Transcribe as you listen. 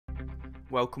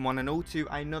Welcome one and all to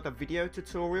another video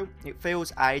tutorial. It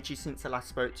feels ages since I last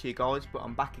spoke to you guys, but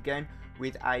I'm back again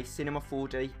with a Cinema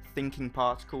 4D Thinking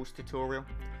Particles tutorial.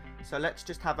 So let's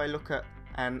just have a look at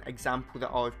an example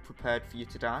that I've prepared for you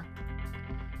today.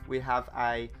 We have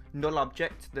a null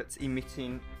object that's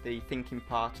emitting the thinking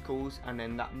particles, and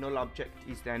then that null object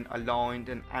is then aligned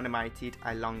and animated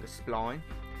along a spline.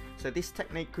 So this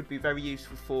technique could be very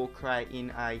useful for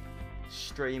creating a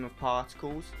stream of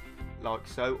particles like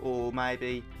so, or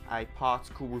maybe a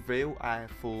particle reveal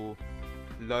for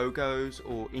logos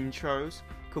or intros.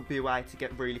 Could be a way to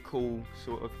get really cool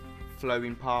sort of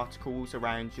flowing particles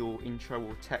around your intro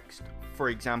or text, for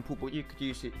example, but you could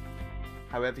use it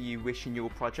however you wish in your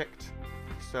project.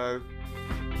 So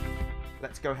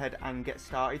let's go ahead and get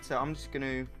started. So I'm just going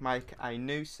to make a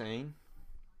new scene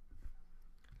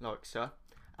like so,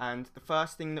 and the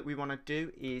first thing that we want to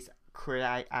do is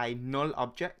create a null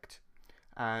object,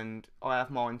 and I have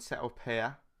mine set up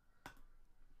here,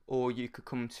 or you could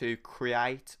come to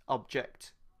create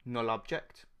object null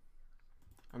object,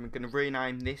 and we're going to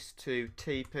rename this to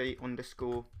TP_emitter.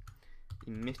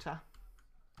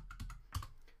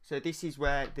 So this is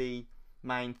where the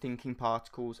main thinking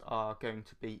particles are going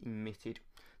to be emitted.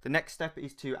 The next step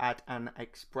is to add an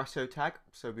Espresso tag.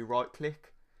 So we right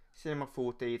click, Cinema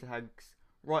 4D tags,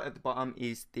 right at the bottom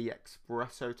is the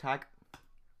Espresso tag.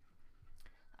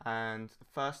 And the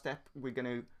first step, we're going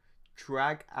to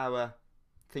drag our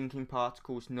thinking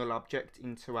particles null object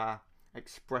into our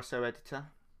Espresso editor.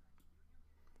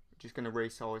 We're just going to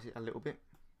resize it a little bit.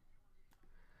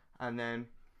 And then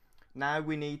now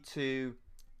we need to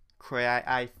create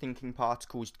a thinking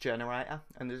particles generator,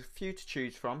 and there's a few to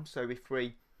choose from. So if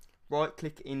we right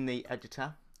click in the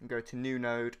editor and go to new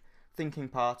node, thinking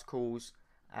particles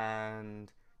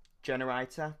and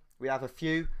generator, we have a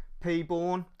few.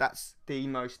 P-born, that's the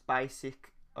most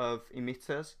basic of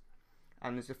emitters,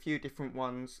 and there's a few different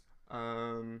ones,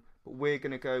 but we're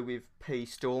going to go with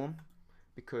P-storm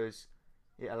because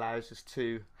it allows us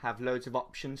to have loads of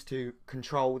options to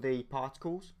control the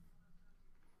particles.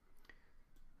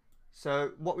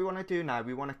 So what we want to do now,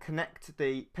 we want to connect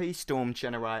the P-storm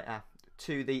generator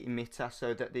to the emitter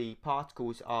so that the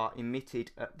particles are emitted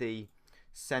at the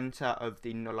center of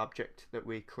the null object that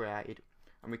we created.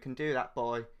 And we can do that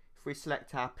by, if we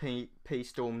select our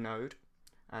P-storm node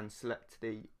and select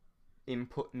the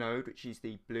input node, which is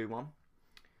the blue one,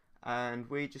 and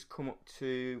we just come up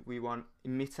to, we want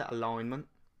emitter alignment,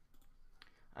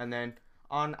 and then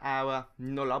on our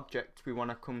null object we want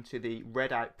to come to the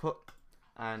red output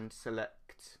and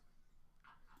select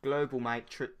global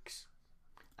matrix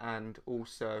and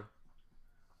also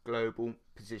global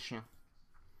position,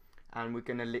 and we're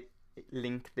going to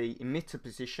link the emitter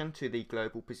position to the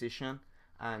global position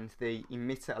and the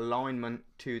emitter alignment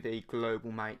to the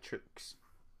global matrix.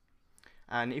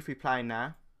 And if we play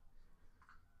now,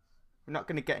 we're not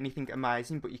going to get anything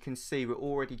amazing, but you can see we're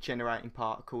already generating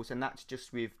particles, and that's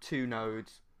just with 2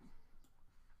 nodes.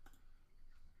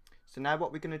 So now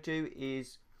what we're going to do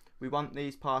is we want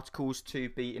these particles to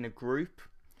be in a group.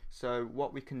 So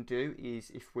what we can do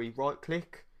is, if we right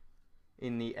click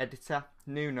in the editor,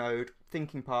 new node,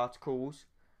 thinking particles,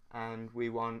 and we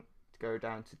want to go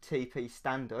down to TP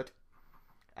standard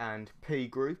and P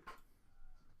group,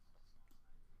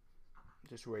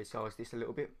 just resize this a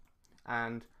little bit,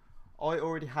 and I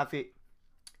already have it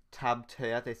tabbed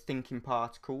here, the thinking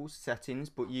particles settings,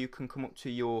 but you can come up to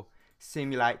your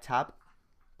simulate tab,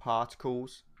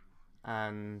 particles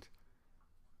and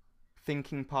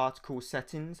thinking particle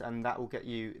settings, and that will get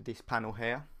you this panel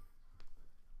here.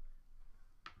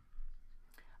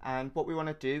 And what we want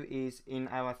to do is, in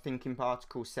our thinking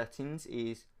particle settings,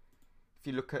 is if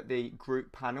you look at the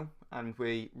group panel and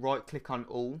we right click on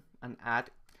all and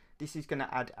add, this is going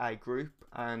to add a group,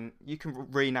 and you can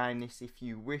rename this if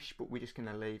you wish, but we're just going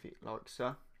to leave it like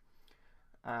so.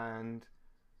 And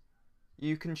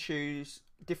you can choose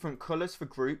different colors for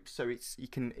groups, so you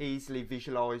can easily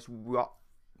visualize what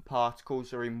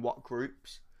particles are in what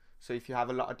groups. So if you have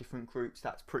a lot of different groups,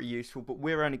 that's pretty useful, but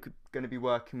we're only going to be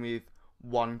working with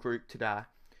one group today,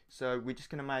 so we're just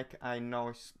going to make a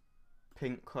nice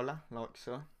pink color like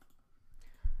so.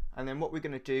 And then what we're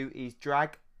going to do is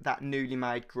drag that newly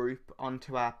made group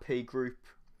onto our P group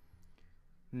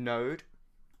node,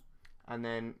 and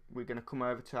then we're going to come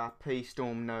over to our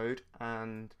P-storm node,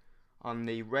 and on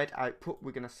the red output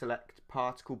we're going to select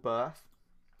particle birth,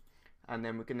 and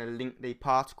then we're going to link the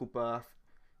particle birth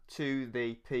to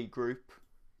the P group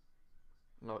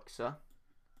like so.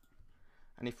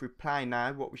 And if we play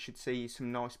now, what we should see is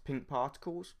some nice pink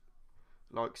particles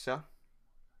like so.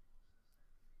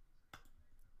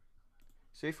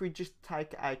 So if we just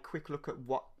take a quick look at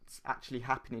what what's actually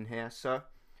happening here. So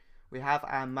we have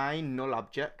our main null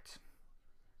object,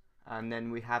 and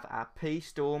then we have our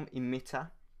p-storm emitter,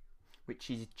 which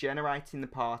is generating the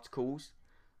particles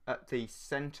at the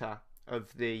center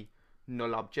of the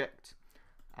null object.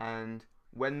 And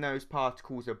when those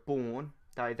particles are born,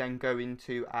 they then go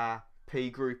into our p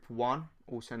group 1,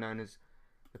 also known as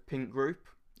the pink group,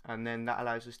 and then that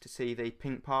allows us to see the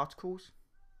pink particles.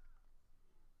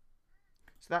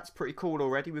 So that's pretty cool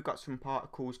already. We've got some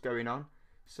particles going on.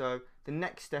 So the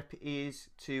next step is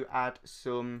to add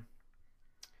some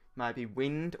maybe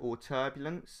wind or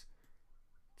turbulence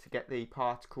to get the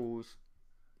particles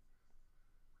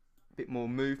a bit more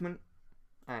movement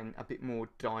and a bit more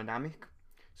dynamic.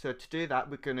 So to do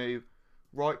that, we're going to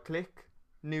right click,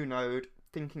 new node,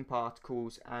 thinking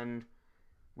particles, and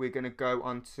we're going to go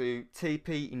onto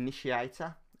TP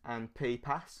initiator and P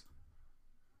pass,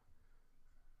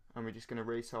 and we're just going to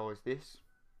resize this.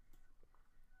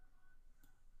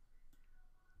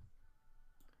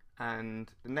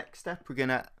 And the next step, we're going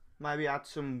to maybe add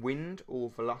some wind or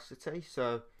velocity.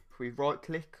 So if we right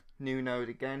click, new node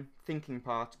again, thinking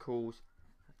particles,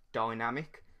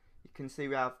 dynamic, you can see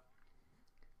we have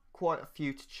quite a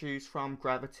few to choose from: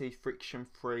 gravity, friction,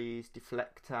 freeze,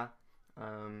 deflector,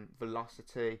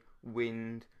 velocity,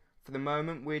 wind. For the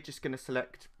moment, we're just going to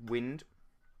select wind.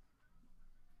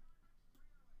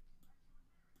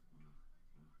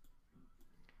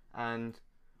 And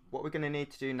what we're going to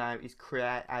need to do now is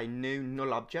create a new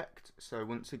null object. So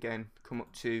once again, come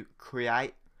up to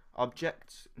create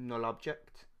objects, null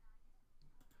object,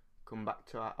 come back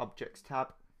to our objects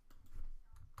tab.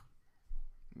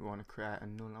 We want to create a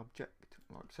null object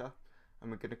like so,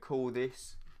 and we're going to call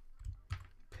this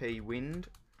pwind,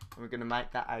 and we're going to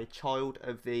make that a child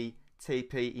of the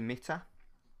TP emitter,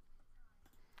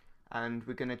 and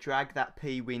we're going to drag that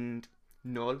pwind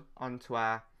null onto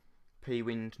our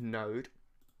pwind node,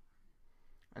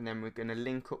 and then we're going to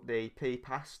link up the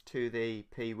ppass to the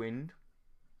pwind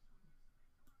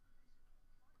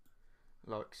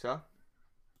like so.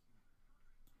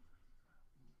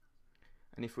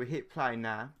 And if we hit play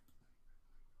now,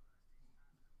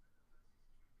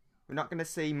 we're not going to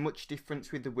see much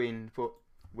difference with the wind, but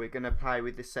we're going to play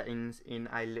with the settings in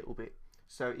a little bit.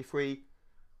 So if we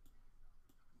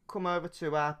come over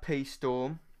to our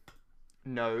p-storm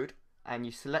node and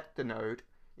you select the node,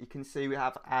 you can see we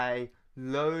have a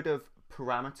load of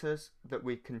parameters that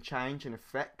we can change and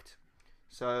affect.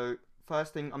 So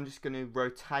first thing, I'm just going to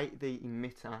rotate the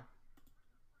emitter.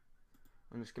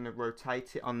 I'm just going to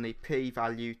rotate it on the P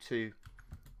value to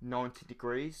 90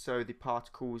 degrees, so the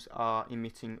particles are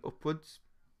emitting upwards,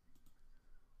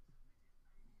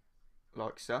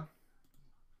 like so.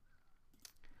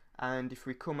 And if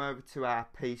we come over to our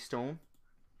p-storm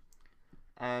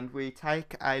and we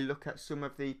take a look at some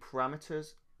of the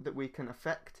parameters that we can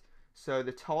affect. So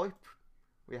the type,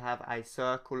 we have a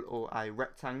circle or a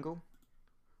rectangle.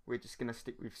 We're just going to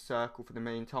stick with circle for the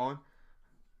meantime.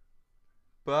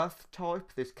 Birth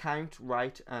type, there's count,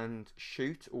 rate, and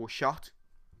shoot or shot.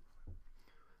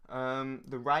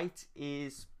 The rate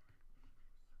is,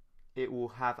 it will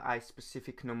have a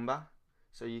specific number,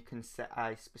 so you can set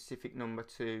a specific number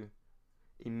to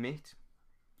emit,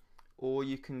 or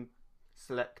you can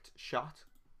select shot,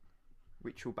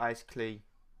 which will basically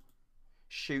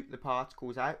shoot the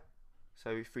particles out. So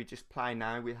if we just play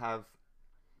now, we have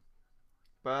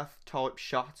birth type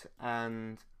shot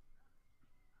and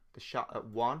the shot at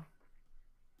 1,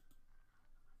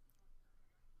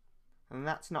 and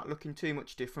that's not looking too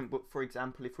much different. But for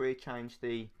example, if we change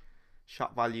the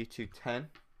shot value to 10,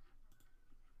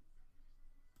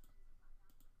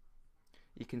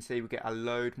 you can see we get a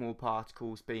load more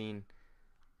particles being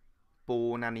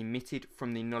born and emitted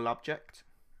from the null object.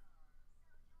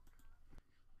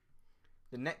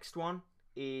 The next one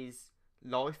is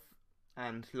life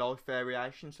and life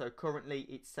variation. So currently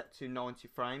it's set to 90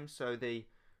 frames, so the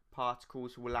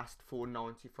particles will last for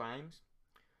 90 frames,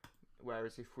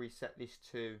 whereas if we set this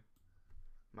to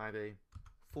maybe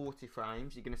 40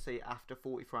 frames, you're going to see after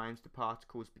 40 frames the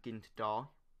particles begin to die,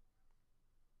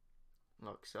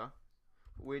 like so.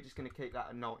 But we're just going to keep that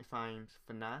at 90 frames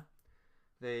for now.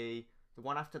 The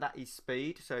one after that is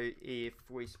speed. So if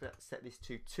we set this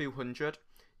to 200,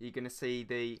 you're going to see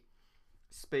the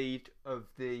speed of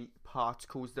the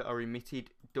particles that are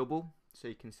emitted double, so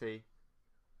you can see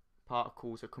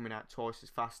particles are coming out twice as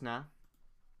fast now.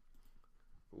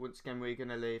 But once again, we're going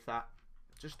to leave that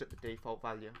just at the default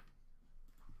value.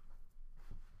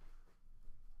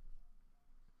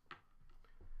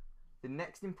 The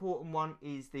next important one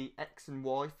is the X and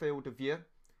Y field of view.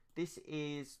 This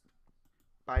is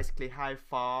basically how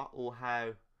far or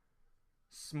how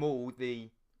small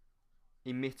the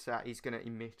emitter is going to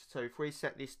emit. So if we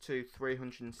set this to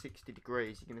 360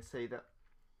 degrees, you're going to see that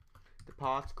the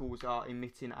particles are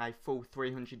emitting a full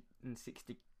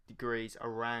 360 degrees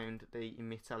around the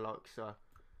emitter, like so.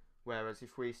 Whereas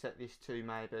if we set this to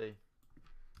maybe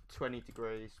 20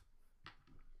 degrees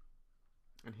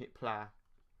and hit play,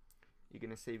 you're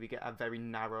going to see we get a very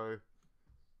narrow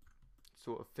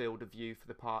sort of field of view for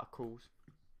the particles.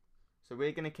 So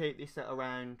we're going to keep this at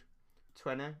around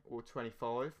 20 or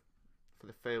 25 for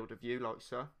the field of view, like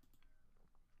so.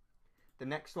 The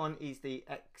next one is the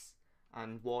X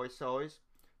and Y size.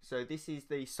 So this is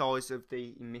the size of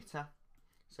the emitter.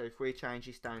 So if we change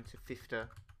this down to 50,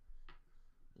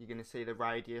 you're going to see the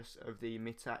radius of the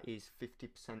emitter is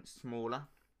 50% smaller,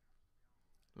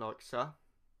 like so.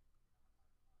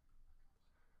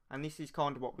 And this is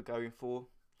kind of what we're going for.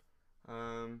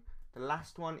 The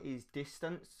last one is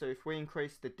distance. So if we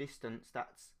increase the distance,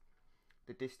 that's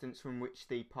the distance from which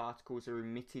the particles are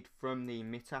emitted from the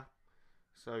emitter.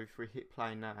 So if we hit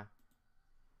play now,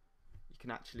 you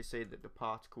can actually see that the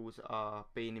particles are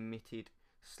being emitted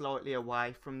slightly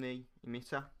away from the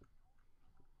emitter.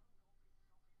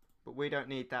 But we don't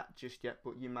need that just yet,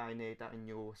 but you may need that in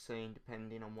your scene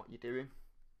depending on what you're doing.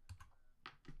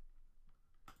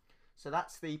 So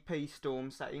that's the P-Storm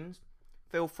settings.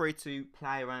 Feel free to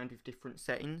play around with different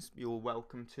settings. You're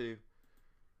welcome to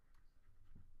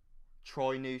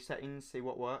try new settings, see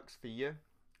what works for you.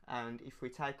 And if we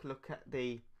take a look at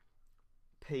the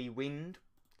P-Wind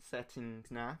settings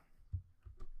now,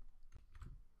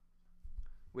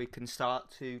 we can start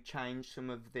to change some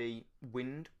of the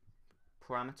wind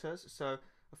parameters. So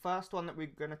the first one that we're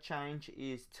going to change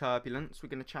is turbulence. We're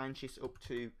going to change this up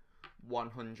to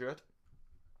 100.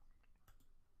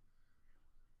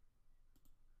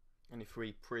 And if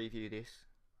we preview this,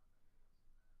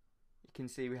 you can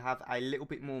see we have a little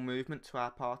bit more movement to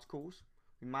our particles.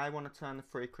 We may want to turn the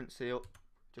frequency up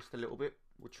just a little bit.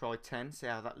 We'll try 10, see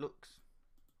how that looks.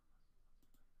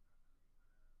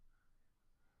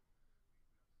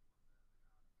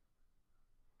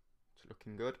 It's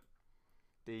looking good.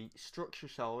 The structure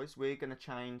size we're going to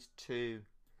change to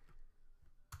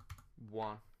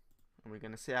 1, and we're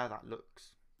going to see how that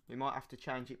looks. We might have to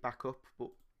change it back up, but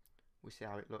we'll see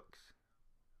how it looks.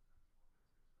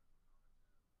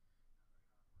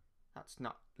 That's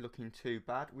not looking too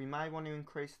bad. We may want to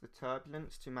increase the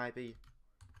turbulence to maybe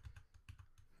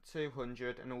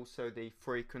 200 and also the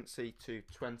frequency to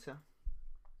 20.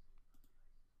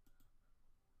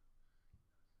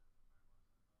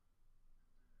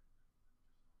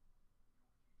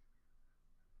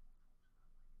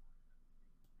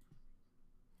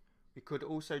 We could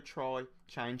also try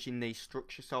changing the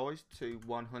structure size to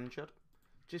 100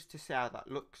 just to see how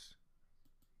that looks.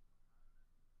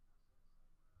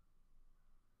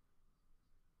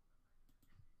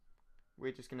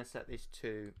 We're just going to set this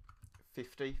to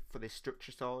 50 for this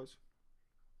structure size.